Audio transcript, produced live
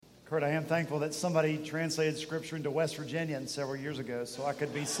Kurt, I am thankful that somebody translated Scripture into West Virginian several years ago so I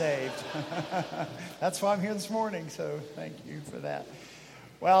could be saved. That's why I'm here this morning, so thank you for that.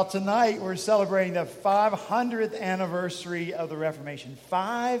 Well, tonight we're celebrating the 500th anniversary of the Reformation.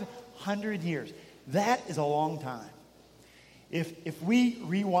 500 years. That is a long time. If we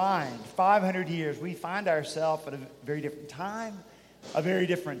rewind 500 years, we find ourselves at a very different time, a very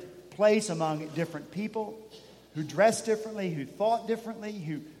different place among different people who dressed differently, who thought differently,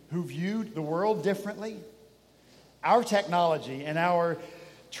 who viewed the world differently. Our technology and our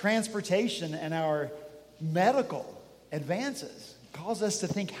transportation and our medical advances cause us to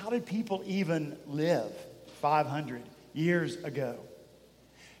think, how did people even live 500 years ago?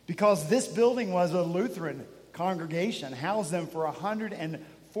 Because this building was a Lutheran congregation, housed them for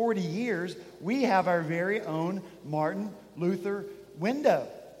 140 years, we have our very own Martin Luther window.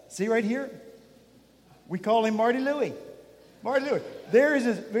 See right here? We call him Marty Louie. Marty Louie. There is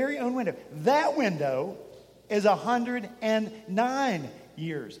his very own window. That window is 109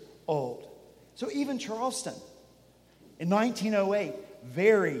 years old. So even Charleston, in 1908,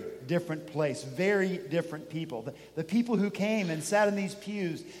 very different place, very different people. The people who came and sat in these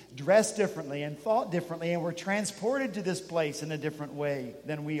pews dressed differently and thought differently and were transported to this place in a different way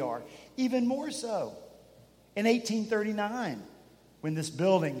than we are. Even more so in 1839, when this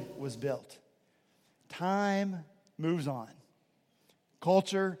building was built. Time moves on.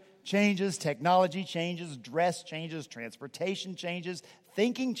 Culture changes, technology changes, dress changes, transportation changes,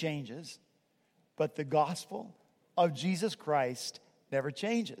 thinking changes, but the gospel of Jesus Christ never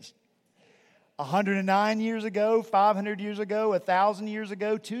changes. 109 years ago, 500 years ago, 1,000 years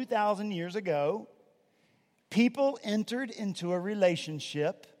ago, 2,000 years ago, people entered into a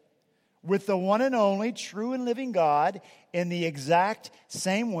relationship with the one and only true and living God in the exact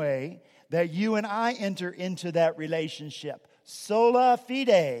same way that you and I enter into that relationship. Sola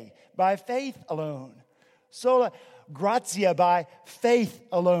fide, by faith alone. Sola gratia, by faith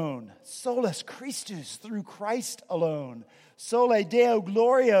alone. Solus Christus, through Christ alone. Sole Deo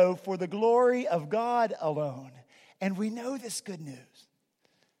Glorio, for the glory of God alone. And we know this good news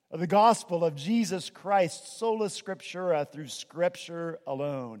of the gospel of Jesus Christ, sola scriptura, through Scripture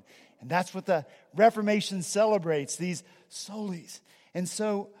alone. And that's what the Reformation celebrates, these solis. And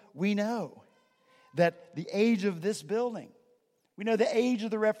so we know that the age of this building, we know the age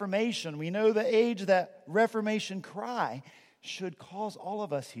of the Reformation, we know the age that Reformation cry should cause all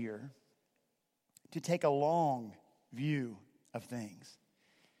of us here to take a long view of things.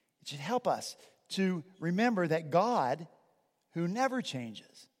 It should help us to remember that God, who never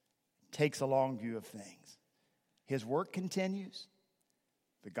changes, takes a long view of things. His work continues.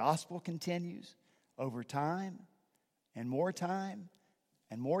 The gospel continues over time and more time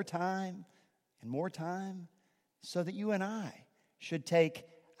and more time and more time, so that you and I should take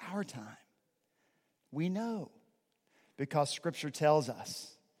our time. We know, because Scripture tells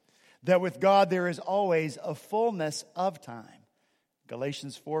us, that with God there is always a fullness of time.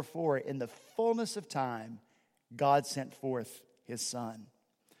 Galatians 4:4, in the fullness of time, God sent forth His Son.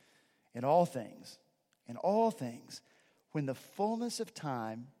 In all things, when the fullness of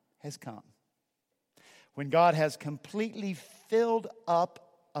time has come, when God has completely filled up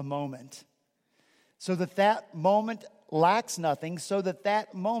a moment, so that that moment lacks nothing, so that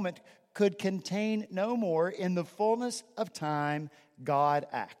that moment could contain no more, in the fullness of time, God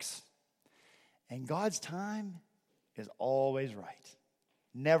acts. And God's time is always right,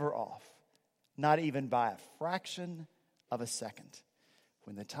 never off, not even by a fraction of a second.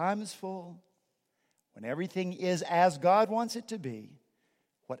 When the time is full, when everything is as God wants it to be,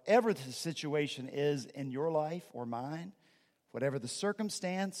 whatever the situation is in your life or mine, whatever the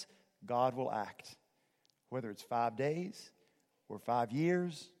circumstance, God will act. Whether it's 5 days or 5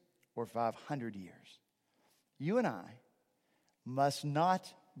 years or 500 years. You and I must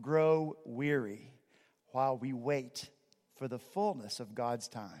not grow weary while we wait for the fullness of God's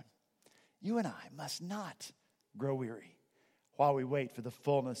time. You and I must not grow weary while we wait for the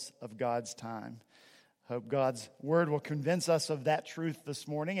fullness of God's time. Hope God's word will convince us of that truth this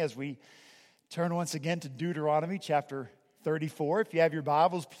morning as we turn once again to Deuteronomy chapter 34. If you have your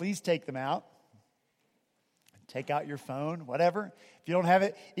Bibles, please take them out. Take out your phone, whatever. If you don't have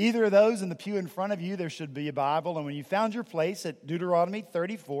it, either of those in the pew in front of you, there should be a Bible. And when you found your place at Deuteronomy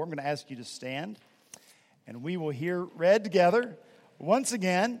 34, I'm going to ask you to stand. And we will hear read together once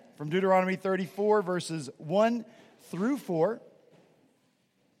again from Deuteronomy 34, verses 1 through 4.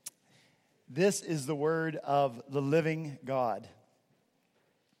 This is the word of the living God.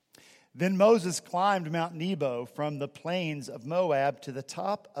 Then Moses climbed Mount Nebo from the plains of Moab to the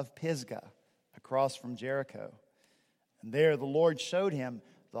top of Pisgah, across from Jericho. And there the Lord showed him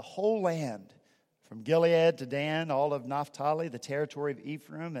the whole land, from Gilead to Dan, all of Naphtali, the territory of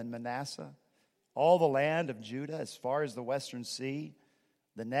Ephraim and Manasseh, all the land of Judah as far as the western sea,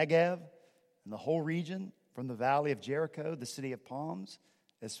 the Negev, and the whole region from the valley of Jericho, the city of palms,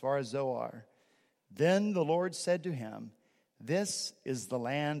 as far as Zoar. Then the Lord said to him, this is the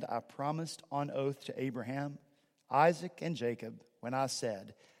land I promised on oath to Abraham, Isaac, and Jacob, when I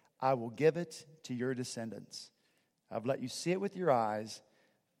said, I will give it to your descendants. I've let you see it with your eyes,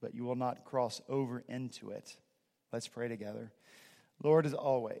 but you will not cross over into it. Let's pray together. Lord, as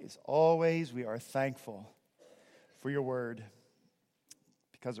always we are thankful for your word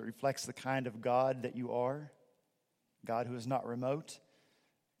because it reflects the kind of God that you are, God who is not remote,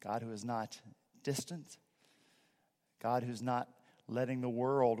 God who is not distant, God who's not letting the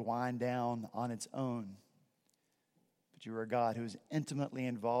world wind down on its own. But you are a God who is intimately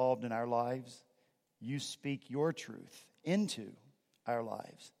involved in our lives. You speak your truth into our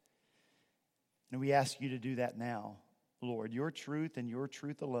lives. And we ask you to do that now, Lord. Your truth and your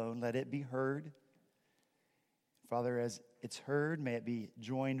truth alone, let it be heard. Father, as it's heard, may it be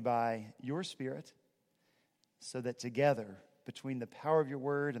joined by your Spirit so that together, between the power of your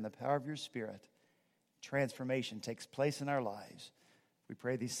word and the power of your Spirit, transformation takes place in our lives. We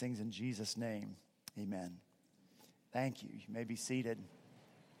pray these things in Jesus' name. Amen. Thank you. You may be seated.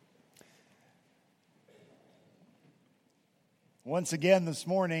 Once again this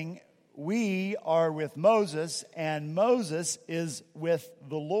morning, we are with Moses, and Moses is with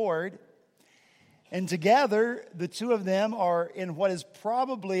the Lord. And together, the two of them are in what is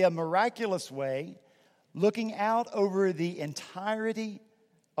probably a miraculous way, looking out over the entirety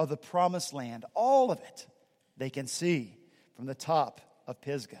of the promised land. All of it they can see from the top of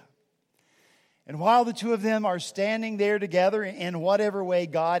Pisgah. And while the two of them are standing there together in whatever way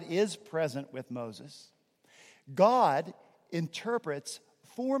God is present with Moses, God interprets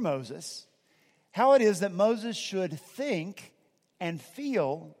for Moses how it is that Moses should think and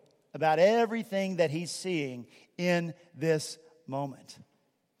feel about everything that he's seeing in this moment.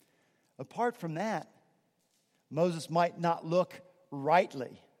 Apart from that, Moses might not look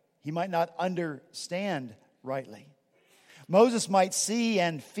rightly. He might not understand rightly. Moses might see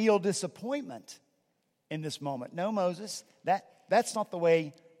and feel disappointment in this moment. No, Moses, that's not the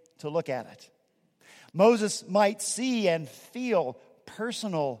way to look at it. Moses might see and feel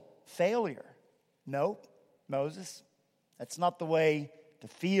personal failure. No, Moses, that's not the way to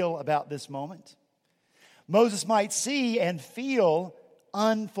feel about this moment. Moses might see and feel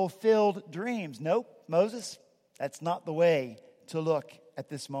unfulfilled dreams. Nope, Moses, that's not the way to look at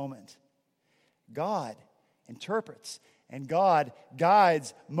this moment. God interprets and God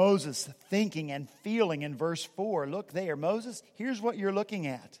guides Moses' thinking and feeling in verse 4. Look there, Moses, here's what you're looking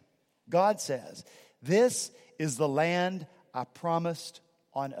at. God says, this is the land I promised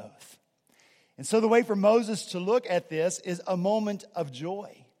on oath. And so the way for Moses to look at this is a moment of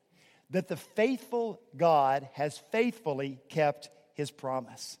joy that the faithful God has faithfully kept his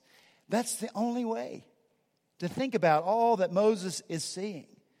promise. That's the only way to think about all that Moses is seeing.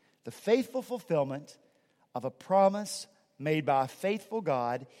 The faithful fulfillment of a promise made by a faithful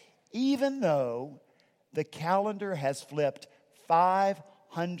God, even though the calendar has flipped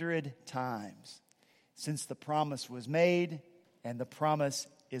 500 times since the promise was made and the promise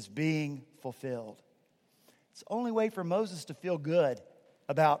is being fulfilled. It's the only way for Moses to feel good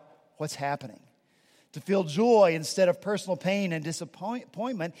about what's happening. To feel joy instead of personal pain and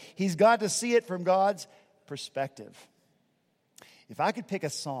disappointment, he's got to see it from God's perspective. If I could pick a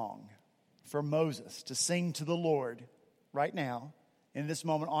song for Moses to sing to the Lord right now, in this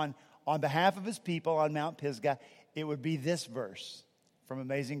moment, on behalf of his people on Mount Pisgah, it would be this verse from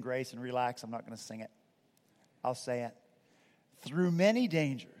Amazing Grace. And relax, I'm not going to sing it. I'll say it. Through many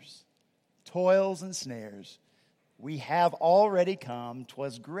dangers, toils and snares, we have already come.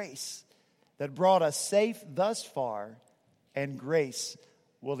 'Twas grace that brought us safe thus far, and grace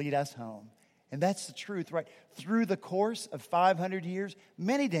will lead us home. And that's the truth, right? Through the course of 500 years,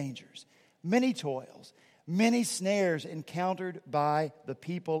 many dangers, many toils, many snares encountered by the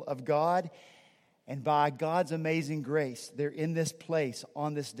people of God, and by God's amazing grace, they're in this place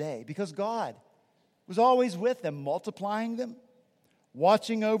on this day because God was always with them, multiplying them,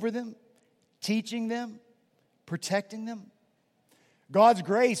 watching over them, teaching them, protecting them. God's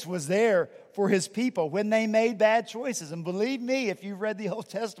grace was there for his people when they made bad choices. And believe me, if you've read the Old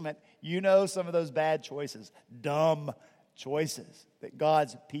Testament, you know some of those bad choices, dumb choices that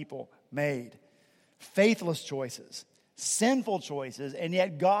God's people made. Faithless choices, sinful choices, and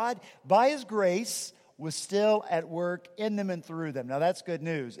yet God, by his grace, was still at work in them and through them. Now that's good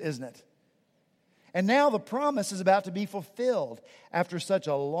news, isn't it? And now the promise is about to be fulfilled after such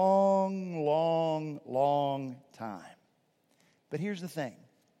a long, long, long time. But here's the thing.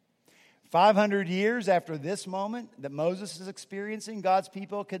 500 years after this moment that Moses is experiencing, God's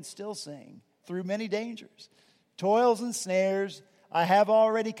people can still sing through many dangers. Toils and snares, I have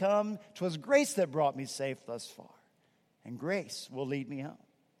already come. 'Twas grace that brought me safe thus far, and grace will lead me home.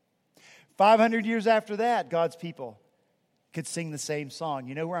 500 years after that, God's people could sing the same song.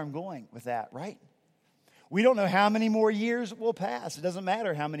 You know where I'm going with that, right? We don't know how many more years will pass. It doesn't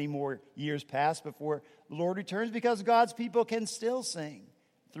matter how many more years pass before the Lord returns, because God's people can still sing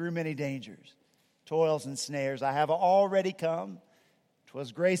through many dangers, toils and snares. I have already come.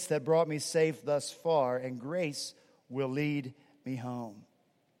 'Twas grace that brought me safe thus far, and grace will lead me home.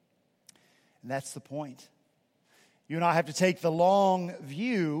 And that's the point. You and I have to take the long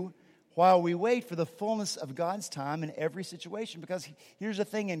view while we wait for the fullness of God's time in every situation. Because here's the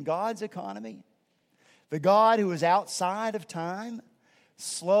thing, in God's economy, the God who is outside of time,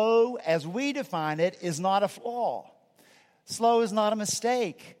 slow as we define it is not a flaw. Slow is not a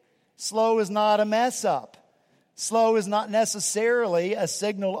mistake. Slow is not a mess up. Slow is not necessarily a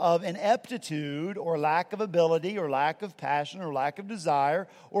signal of ineptitude or lack of ability or lack of passion or lack of desire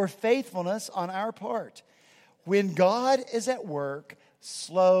or faithfulness on our part. When God is at work,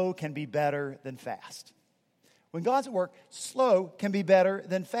 slow can be better than fast. When God's at work, slow can be better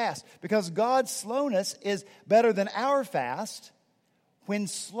than fast. Because God's slowness is better than our fast when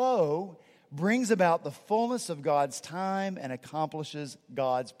slow brings about the fullness of God's time and accomplishes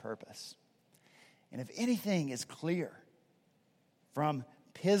God's purpose. And if anything is clear from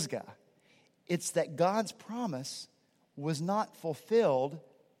Pisgah, it's that God's promise was not fulfilled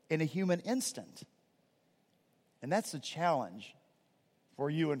in a human instant. And that's the challenge for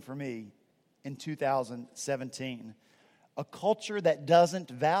you and for me in 2017. A culture that doesn't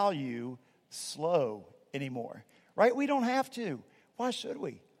value slow anymore. Right? We don't have to. Why should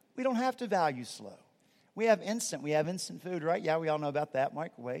we? We don't have to value slow. We have instant food, right? Yeah, we all know about that,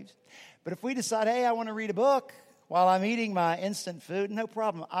 microwaves. But if we decide, hey, I want to read a book while I'm eating my instant food, no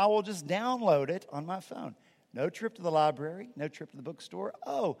problem. I will just download it on my phone. No trip to the library, no trip to the bookstore.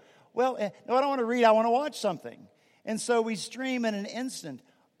 Oh, well, no, I don't want to read, I want to watch something. And so we stream in an instant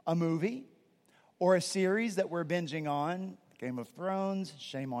a movie or a series that we're binging on. Game of Thrones,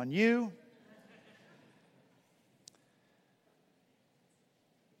 shame on you.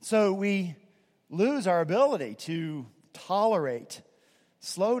 So we lose our ability to tolerate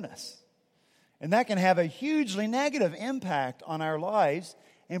slowness. And that can have a hugely negative impact on our lives,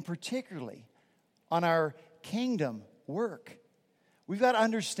 and particularly on our kingdom work. We've got to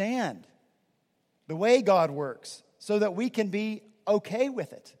understand the way God works so that we can be okay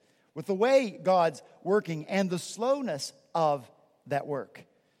with it, with the way God's working and the slowness of that work.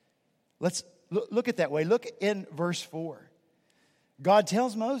 Let's look at that way. Look in verse 4. God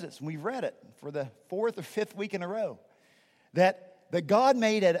tells Moses, and we've read it for the 4th or 5th week in a row, that God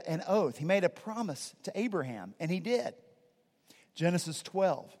made an oath. He made a promise to Abraham, and he did. Genesis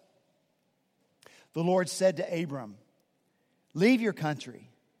 12. The Lord said to Abram, leave your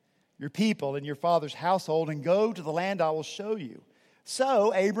country, your people, and your father's household, and go to the land I will show you.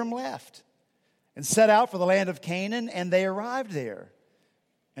 So Abram left and set out for the land of Canaan, and they arrived there.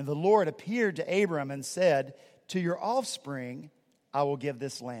 And the Lord appeared to Abram and said, to your offspring I will give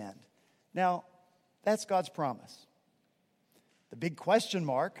this land. Now, that's God's promise. The big question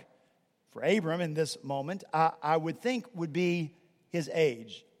mark for Abram in this moment, I would think, would be his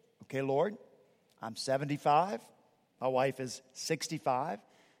age. Okay, Lord, I'm 75. My wife is 65.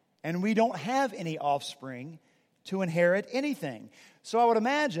 And we don't have any offspring to inherit anything. So I would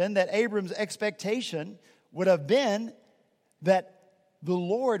imagine that Abram's expectation would have been that the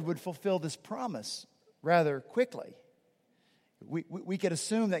Lord would fulfill this promise rather quickly. We could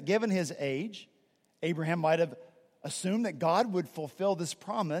assume that given his age, Abraham might have assumed that God would fulfill this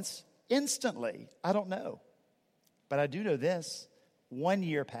promise instantly. I don't know. But I do know this. 1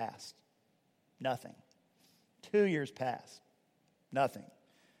 year passed. Nothing. 2 years passed. Nothing.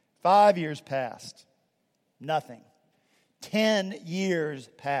 5 years passed. Nothing. 10 years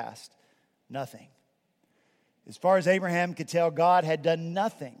passed. Nothing. As far as Abraham could tell, God had done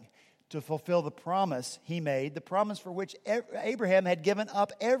nothing to fulfill the promise he made, the promise for which Abraham had given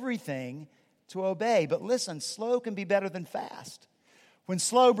up everything to obey. But listen, slow can be better than fast. When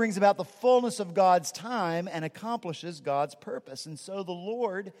slow brings about the fullness of God's time and accomplishes God's purpose. And so the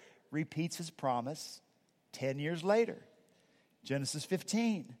Lord repeats his promise 10 years later. Genesis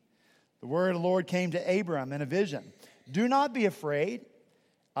 15. The word of the Lord came to Abram in a vision. Do not be afraid.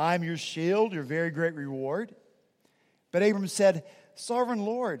 I am your shield, your very great reward. But Abram said, Sovereign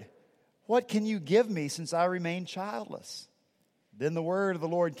Lord, What can you give me since I remain childless?" Then the word of the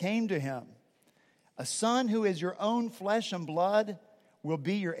Lord came to him. "A son who is your own flesh and blood will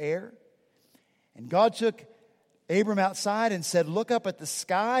be your heir." And God took Abram outside and said, "Look up at the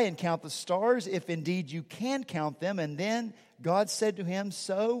sky and count the stars, if indeed you can count them." And then God said to him,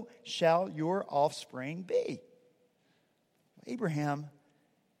 "So shall your offspring be." Abraham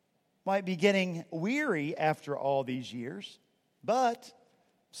might be getting weary after all these years, but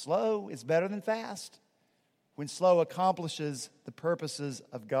slow is better than fast when slow accomplishes the purposes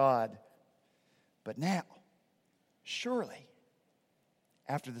of God. But now, surely,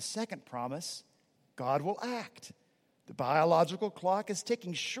 after the second promise, God will act. The biological clock is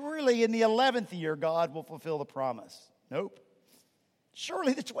ticking. Surely in the 11th year, God will fulfill the promise. Nope.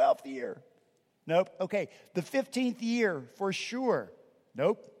 Surely the 12th year. Nope. Okay, the 15th year for sure.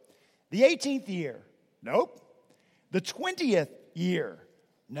 Nope. The 18th year. Nope. The 20th year.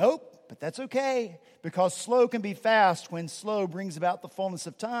 Nope. But that's okay, because slow can be fast when slow brings about the fullness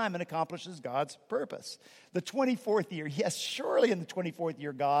of time and accomplishes God's purpose. The 24th year. Yes, surely in the 24th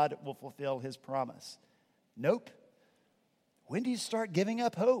year, God will fulfill his promise. Nope. When do you start giving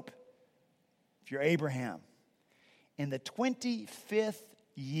up hope? If you're Abraham, in the 25th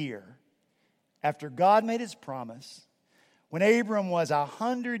year after God made his promise, when Abram was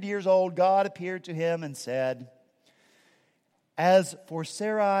 100 years old, God appeared to him and said, "As for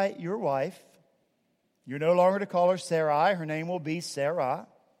Sarai, your wife, you're no longer to call her Sarai. Her name will be Sarah.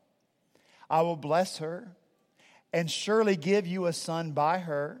 I will bless her and surely give you a son by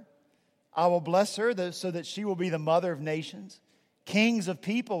her. I will bless her so that she will be the mother of nations. Kings of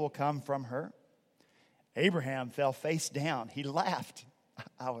people will come from her." Abraham fell face down. He laughed.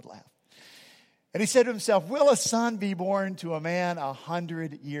 I would laugh. And he said to himself, "Will a son be born to a man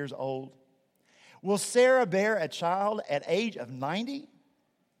 100 years old? Will Sarah bear a child at age of 90?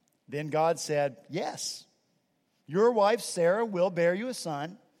 Then God said, "Yes, your wife Sarah will bear you a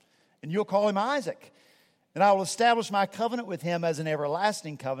son, and you'll call him Isaac. And I will establish my covenant with him as an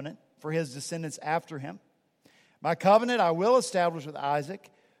everlasting covenant for his descendants after him. My covenant I will establish with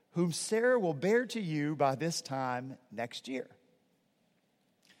Isaac, whom Sarah will bear to you by this time next year."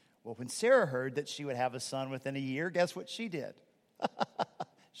 Well, when Sarah heard that she would have a son within a year, guess what she did?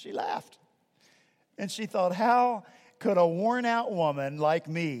 She laughed. And she thought, how could a worn-out woman like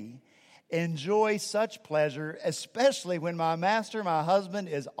me enjoy such pleasure, especially when my master, my husband,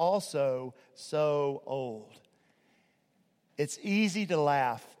 is also so old? It's easy to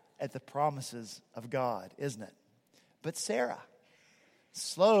laugh at the promises of God, isn't it? But Sarah,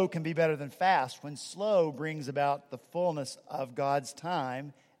 slow can be better than fast when slow brings about the fullness of God's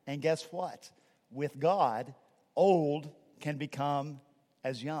time. And guess what? With God, old can become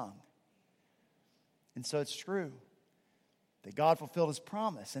as young. And so it's true that God fulfilled his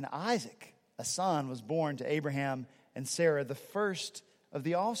promise. And Isaac, a son, was born to Abraham and Sarah, the first of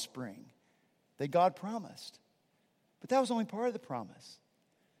the offspring that God promised. But that was only part of the promise.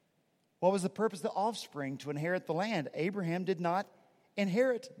 What was the purpose of the offspring? To inherit the land. Abraham did not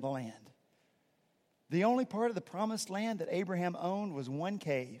inherit the land. The only part of the promised land that Abraham owned was one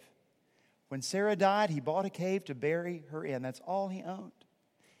cave. When Sarah died, he bought a cave to bury her in. That's all he owned.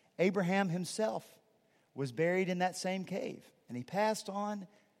 Abraham himself was buried in that same cave. And he passed on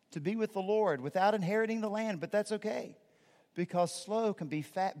to be with the Lord without inheriting the land. But that's okay, because slow can be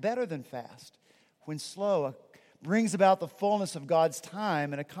better than fast. When slow brings about the fullness of God's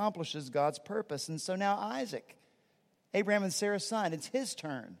time and accomplishes God's purpose. And so now Isaac, Abraham and Sarah's son, it's his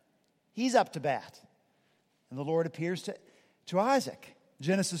turn. He's up to bat. And the Lord appears to Isaac.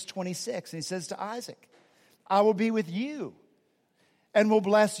 Genesis 26. And he says to Isaac, "I will be with you and will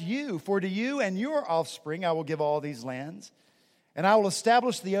bless you. For to you and your offspring I will give all these lands. And I will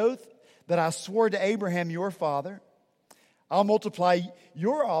establish the oath that I swore to Abraham your father. I'll multiply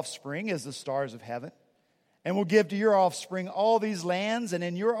your offspring as the stars of heaven, and will give to your offspring all these lands, and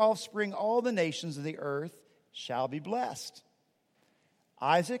in your offspring all the nations of the earth shall be blessed."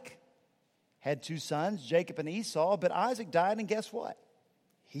 Isaac had two sons, Jacob and Esau, but Isaac died, and guess what?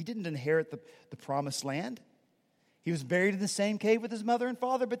 He didn't inherit the promised land. He was buried in the same cave with his mother and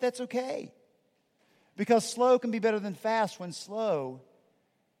father, but that's okay. Because slow can be better than fast when slow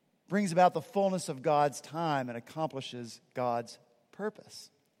brings about the fullness of God's time and accomplishes God's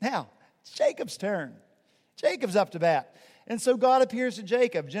purpose. Now, it's Jacob's turn. Jacob's up to bat. And so God appears to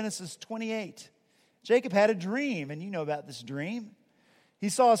Jacob, Genesis 28. Jacob had a dream, and you know about this dream. He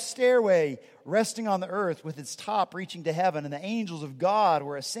saw a stairway resting on the earth with its top reaching to heaven, and the angels of God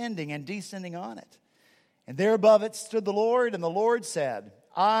were ascending and descending on it. And there above it stood the Lord, and the Lord said,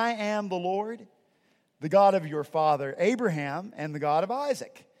 "I am the Lord, the God of your father Abraham, and the God of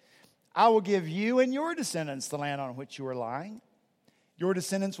Isaac. I will give you and your descendants the land on which you are lying. Your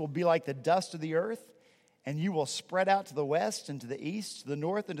descendants will be like the dust of the earth, and you will spread out to the west and to the east, to the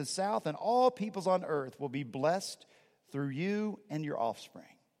north and to the south, and all peoples on earth will be blessed through you and your offspring.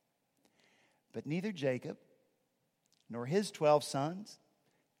 But neither Jacob nor his 12 sons,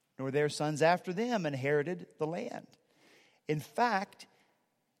 nor their sons after them inherited the land. In fact,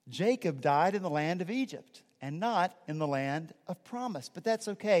 Jacob died in the land of Egypt and not in the land of promise. But that's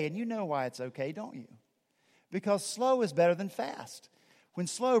okay, and you know why it's okay, don't you? Because slow is better than fast. When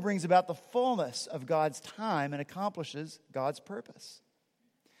slow brings about the fullness of God's time and accomplishes God's purpose.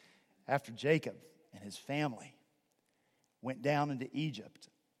 After Jacob and his family went down into Egypt,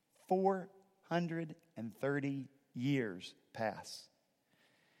 430 years pass.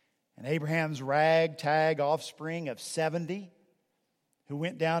 And Abraham's ragtag offspring of 70, who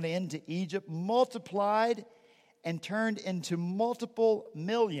went down into Egypt, multiplied and turned into multiple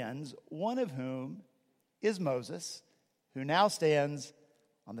millions, one of whom is Moses, who now stands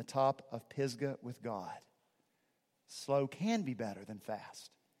on the top of Pisgah with God. Slow can be better than fast.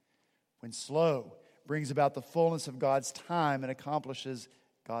 When slow brings about the fullness of God's time and accomplishes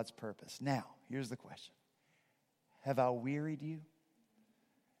God's purpose. Now, here's the question. Have I wearied you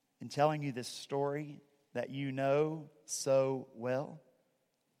in telling you this story that you know so well?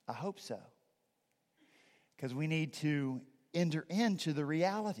 I hope so. Because we need to enter into the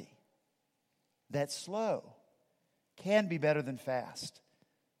reality that slow can be better than fast.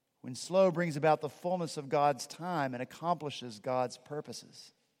 When slow brings about the fullness of God's time and accomplishes God's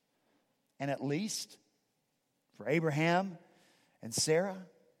purposes. And at least for Abraham and Sarah,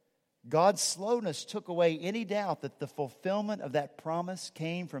 God's slowness took away any doubt that the fulfillment of that promise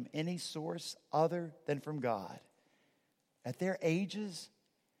came from any source other than from God. At their ages,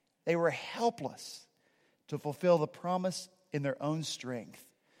 they were helpless to fulfill the promise in their own strength.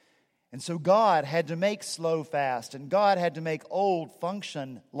 And so God had to make slow fast, and God had to make old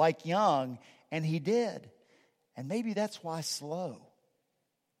function like young, and He did. And maybe that's why slow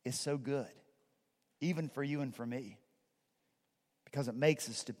is so good, even for you and for me. Because it makes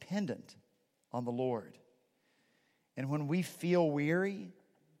us dependent on the Lord. And when we feel weary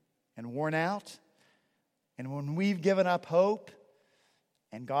and worn out, and when we've given up hope,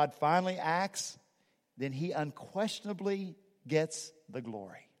 and God finally acts, then He unquestionably gets the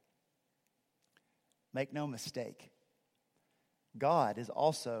glory. Make no mistake, God is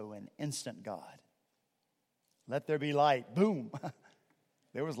also an instant God. Let there be light. Boom.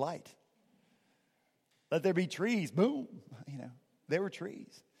 There was light. Let there be trees. Boom. There were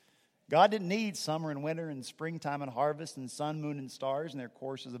trees. God didn't need summer and winter and springtime and harvest and sun, moon, and stars and their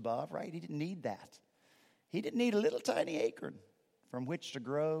courses above, right? He didn't need that. He didn't need a little tiny acorn from which to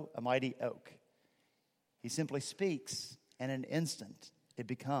grow a mighty oak. He simply speaks, and in an instant it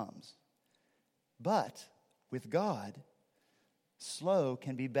becomes. But with God, slow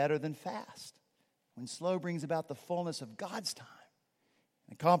can be better than fast. When slow brings about the fullness of God's time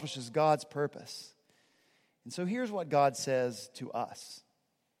and accomplishes God's purpose. And so here's what God says to us,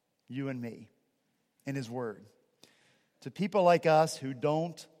 you and me, in His Word. To people like us who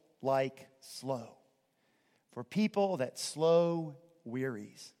don't like slow. For people that slow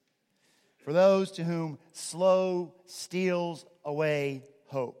wearies. For those to whom slow steals away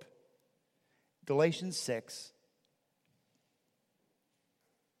hope. Galatians 6,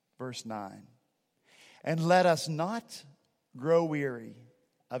 verse 9. And let us not grow weary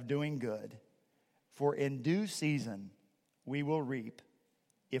of doing good, for in due season we will reap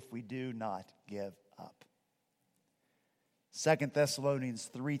if we do not give up. 2 Thessalonians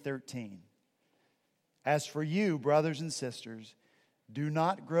 3:13. As for you, brothers and sisters, do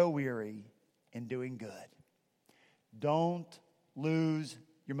not grow weary in doing good. Don't lose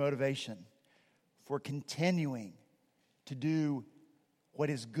your motivation for continuing to do what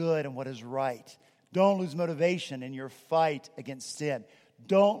is good and what is right. Don't lose motivation in your fight against sin.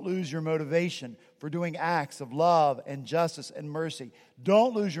 Don't lose your motivation for doing acts of love and justice and mercy.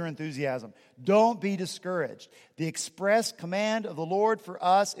 Don't lose your enthusiasm. Don't be discouraged. The express command of the Lord for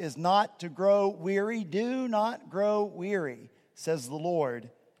us is not to grow weary. Do not grow weary, says the Lord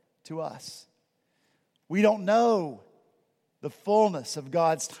to us. We don't know the fullness of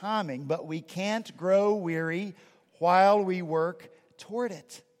God's timing, but we can't grow weary while we work toward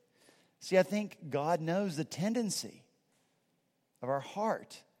it. See, I think God knows the tendency of our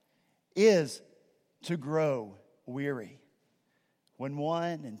heart is to grow weary. When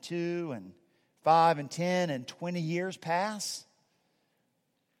 1 and 2 and 5 and 10 and 20 years pass,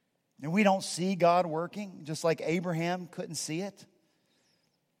 and we don't see God working, just like Abraham couldn't see it,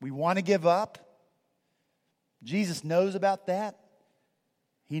 we want to give up. Jesus knows about that.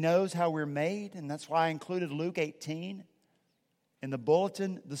 He knows how we're made, and that's why I included Luke 18 in the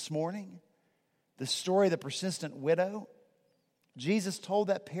bulletin this morning. The story of the persistent widow. Jesus told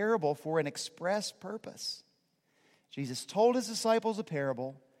that parable for an express purpose. Jesus told his disciples a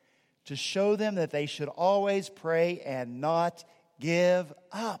parable to show them that they should always pray and not give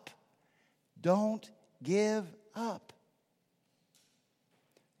up. Don't give up.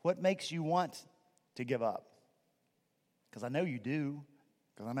 What makes you want to give up? Because I know you do.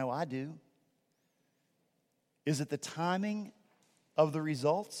 Because I know I do. Is it the timing of the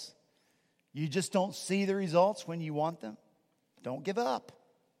results? You just don't see the results when you want them? Don't give up.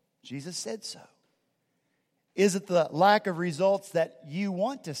 Jesus said so. Is it the lack of results that you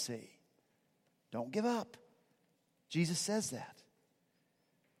want to see? Don't give up. Jesus says that.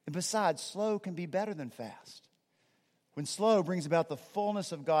 And besides, slow can be better than fast. When slow brings about the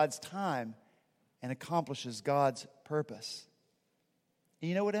fullness of God's time and accomplishes God's purpose. And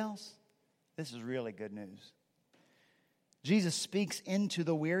you know what else? This is really good news. Jesus speaks into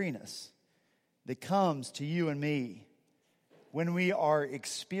the weariness that comes to you and me when we are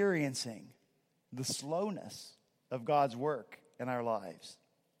experiencing the slowness of God's work in our lives.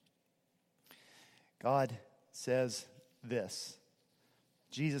 God says this.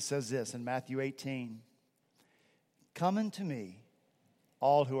 Jesus says this in Matthew 18. Come unto me,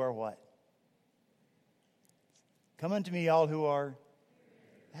 all who are what? Come unto me, all who are.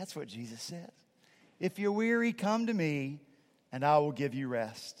 That's what Jesus says. If you're weary, come to me, and I will give you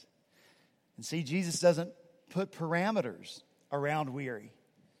rest. And see, Jesus doesn't put parameters around weary.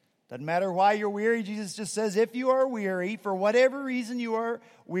 Doesn't matter why you're weary. Jesus just says, if you are weary, for whatever reason you are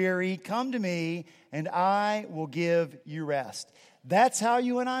weary, come to me, and I will give you rest. That's how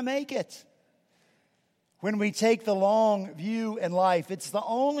you and I make it. When we take the long view in life, it's the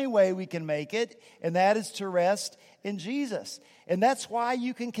only way we can make it, and that is to rest in Jesus. And that's why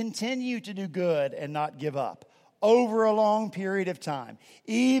you can continue to do good and not give up over a long period of time,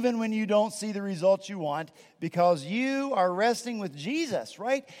 even when you don't see the results you want, because you are resting with Jesus,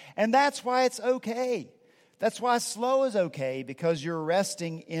 right? And that's why it's okay. That's why slow is okay, because you're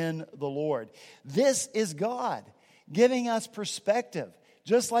resting in the Lord. This is God giving us perspective,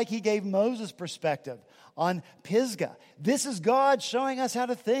 just like He gave Moses perspective on Pisgah. This is God showing us how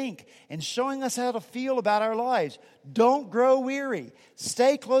to think and showing us how to feel about our lives. Don't grow weary.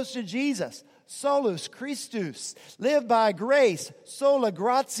 Stay close to Jesus. Solus Christus. Live by grace. Sola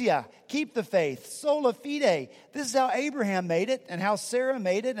gratia. Keep the faith. Sola fide. This is how Abraham made it, and how Sarah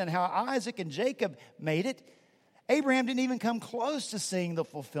made it, and how Isaac and Jacob made it. Abraham didn't even come close to seeing the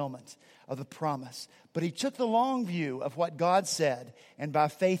fulfillment of the promise. But he took the long view of what God said, and by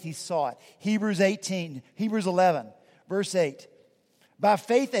faith he saw it. Hebrews 11, verse 8. By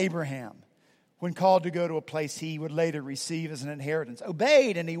faith Abraham, when called to go to a place he would later receive as an inheritance,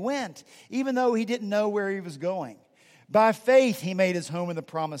 obeyed, and he went, even though he didn't know where he was going. By faith he made his home in the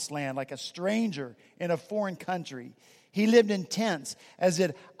promised land, like a stranger in a foreign country. He lived in tents, as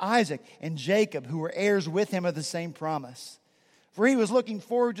did Isaac and Jacob, who were heirs with him of the same promise. For he was looking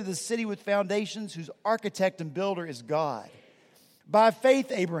forward to the city with foundations, whose architect and builder is God. By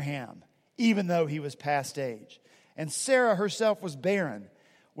faith Abraham, even though he was past age, and Sarah herself was barren,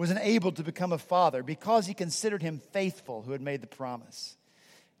 was enabled to become a father, because he considered him faithful who had made the promise.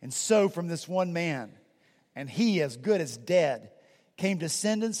 And so from this one man, and he as good as dead, came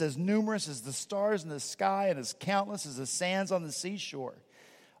descendants as numerous as the stars in the sky and as countless as the sands on the seashore.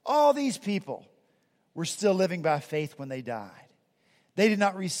 All these people were still living by faith when they died. They did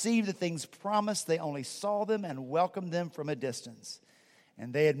not receive the things promised. They only saw them and welcomed them from a distance.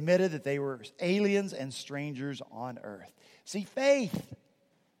 And they admitted that they were aliens and strangers on earth. See, faith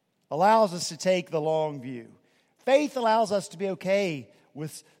allows us to take the long view. Faith allows us to be okay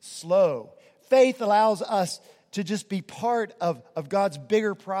with slow. Faith allows us to just be part of God's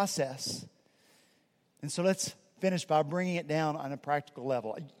bigger process. And so let's finish by bringing it down on a practical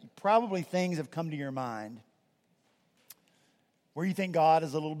level. Probably things have come to your mind where you think God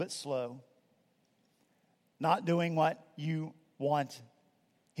is a little bit slow, not doing what you want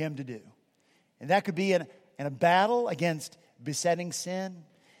Him to do. And that could be in a battle against besetting sin.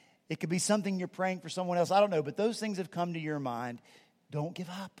 It could be something you're praying for someone else. I don't know, but those things have come to your mind. Don't give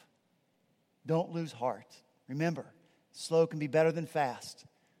up. Don't lose heart. Remember, slow can be better than fast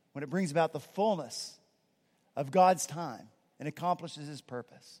when it brings about the fullness of God's time and accomplishes His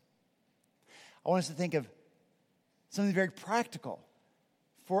purpose. I want us to think of something very practical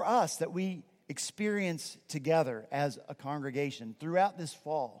for us that we experience together as a congregation throughout this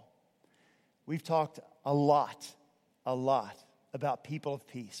fall. We've talked a lot about people of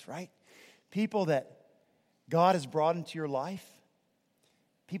peace, right? People that God has brought into your life.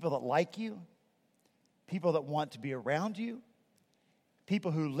 people that like you, people that want to be around you,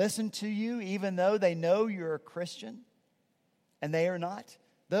 people who listen to you even though they know you're a Christian and they are not.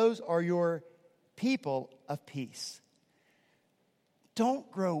 Those are your people of peace.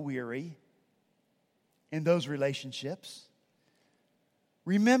 Don't grow weary in those relationships.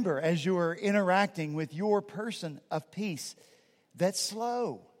 Remember, as you're interacting with your person of peace, that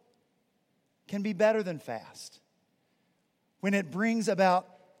slow can be better than fast. When it brings about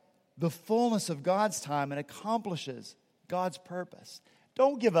the fullness of God's time and accomplishes God's purpose.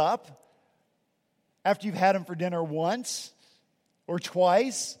 Don't give up after you've had them for dinner once or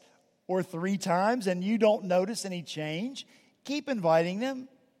twice or 3 times and you don't notice any change. Keep inviting them.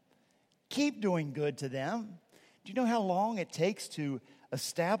 Keep doing good to them. Do you know how long it takes to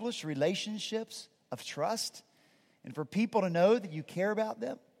establish relationships of trust and for people to know that you care about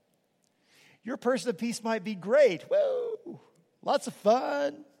them? Your person of peace might be great. Woo! Lots of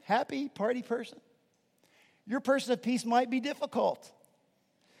fun, happy, party person. Your person of peace might be difficult.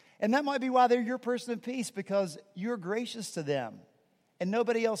 And that might be why they're your person of peace, because you're gracious to them. And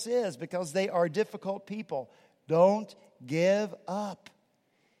nobody else is, because they are difficult people. Don't give up.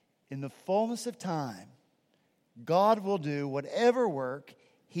 In the fullness of time, God will do whatever work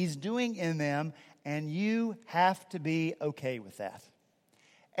He's doing in them, and you have to be okay with that.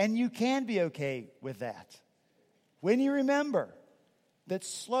 And you can be okay with that when you remember that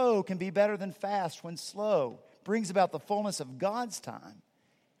slow can be better than fast, when slow brings about the fullness of God's time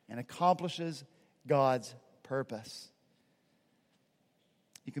and accomplishes God's purpose.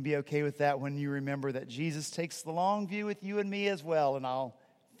 You can be okay with that when you remember that Jesus takes the long view with you and me as well. And I'll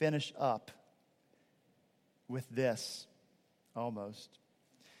finish up with this almost.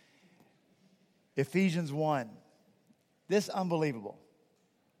 Ephesians 1. This unbelievable.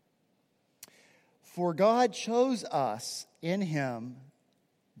 For God chose us in Him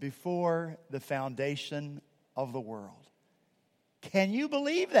before the foundation of the world. Can you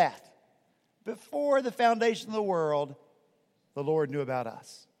believe that? Before the foundation of the world, the Lord knew about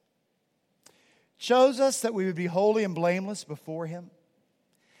us. Chose us that we would be holy and blameless before Him.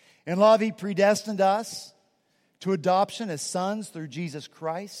 In love, He predestined us to adoption as sons through Jesus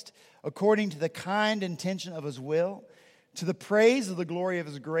Christ, according to the kind intention of His will, to the praise of the glory of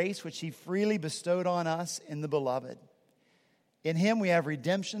His grace, which He freely bestowed on us in the Beloved. In Him we have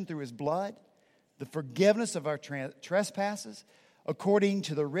redemption through His blood, the forgiveness of our trespasses, according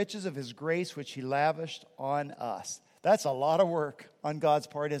to the riches of His grace, which He lavished on us. That's a lot of work on God's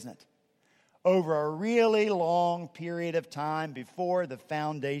part, isn't it? Over a really long period of time before the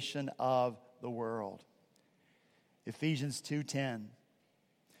foundation of the world. Ephesians 2:10.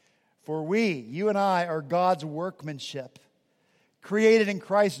 For we, you and I, are God's workmanship, created in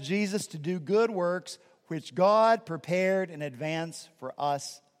Christ Jesus to do good works, which God prepared in advance for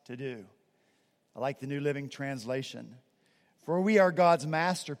us to do. I like the New Living Translation. For we are God's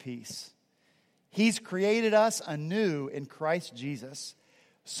masterpiece. He's created us anew in Christ Jesus,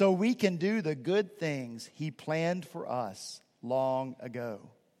 so we can do the good things He planned for us long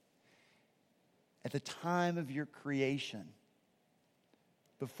ago. At the time of your creation,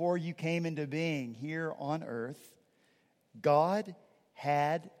 before you came into being here on earth, God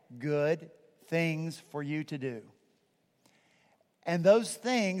had good things for you to do. And those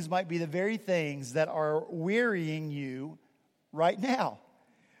things might be the very things that are wearying you right now.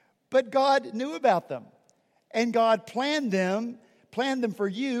 But God knew about them. And God planned them for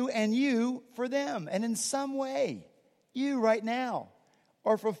you and you for them. And in some way, you right now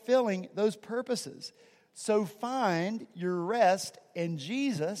are fulfilling those purposes. So find your rest in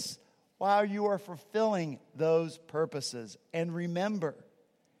Jesus while you are fulfilling those purposes. And remember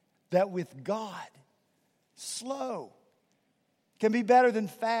that with God, slow can be better than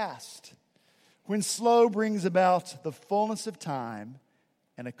fast. When slow brings about the fullness of time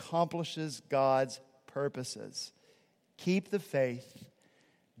and accomplishes God's purposes. Keep the faith.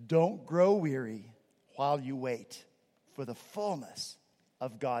 Don't grow weary while you wait for the fullness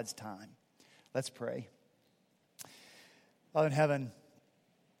of God's time. Let's pray. Father in heaven,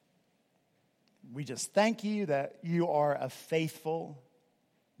 we just thank you that you are a faithful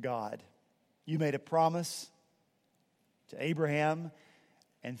God. You made a promise to Abraham,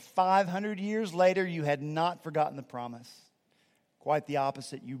 and 500 years later, you had not forgotten the promise. Quite the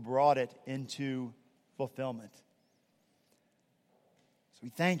opposite, you brought it into fulfillment. So we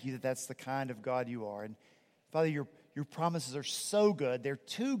thank you that that's the kind of God you are. And Father, your promises are so good, they're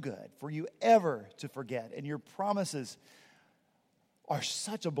too good for you ever to forget. And your promises are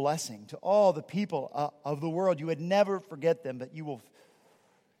such a blessing to all the people of the world. You would never forget them, but you will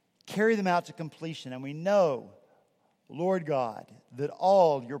carry them out to completion. And we know, Lord God, that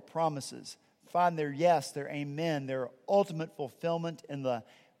all your promises find their yes, their amen, their ultimate fulfillment in the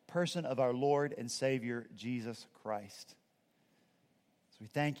person of our Lord and Savior, Jesus Christ. So we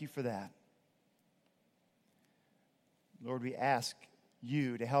thank you for that. Lord, we ask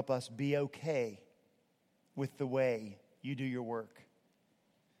you to help us be okay with the way you do your work.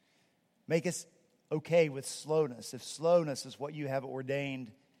 Make us okay with slowness, if slowness is what you have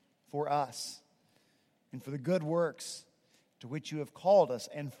ordained for us, and for the good works to which you have called us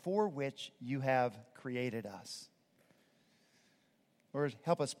and for which you have created us. Lord,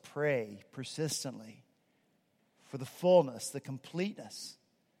 help us pray persistently for the fullness, the completeness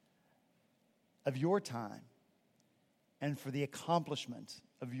of your time and for the accomplishment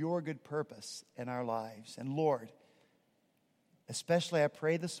of your good purpose in our lives. And Lord, especially I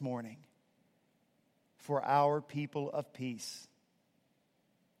pray this morning for our people of peace.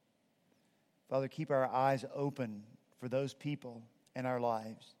 Father, keep our eyes open for those people in our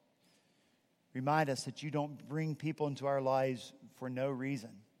lives. Remind us that you don't bring people into our lives for no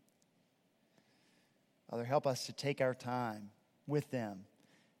reason. Father, help us to take our time with them,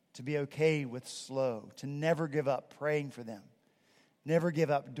 to be okay with slow, to never give up praying for them, never give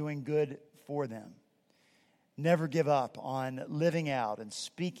up doing good for them, never give up on living out and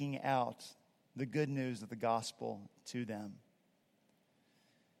speaking out the good news of the gospel to them.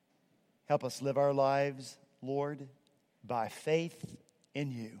 Help us live our lives, Lord, by faith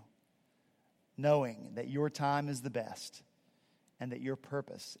in you, knowing that your time is the best and that your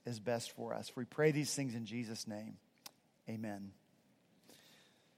purpose is best for us. We pray these things in Jesus' name. Amen.